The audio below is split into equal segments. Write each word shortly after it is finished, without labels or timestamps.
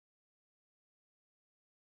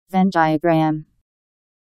Venn diagram.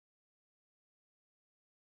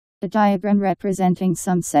 A diagram representing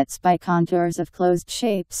some sets by contours of closed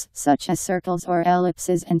shapes, such as circles or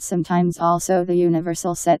ellipses, and sometimes also the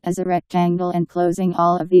universal set as a rectangle enclosing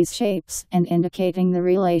all of these shapes, and indicating the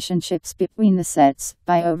relationships between the sets,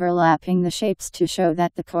 by overlapping the shapes to show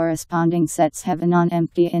that the corresponding sets have a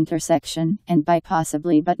non-empty intersection, and by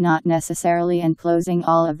possibly but not necessarily enclosing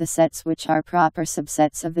all of the sets which are proper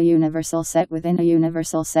subsets of the universal set within a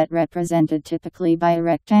universal set represented typically by a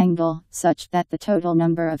rectangle, such that the total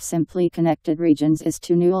number of simply connected regions is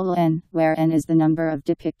 2 null n, where n is the number of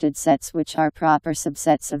depicted sets which are proper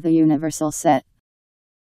subsets of the universal set.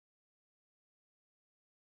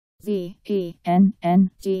 V-E-N-N-D-I-A-G-R-A-M.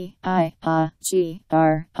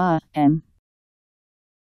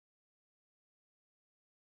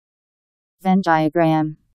 Venn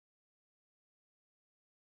diagram.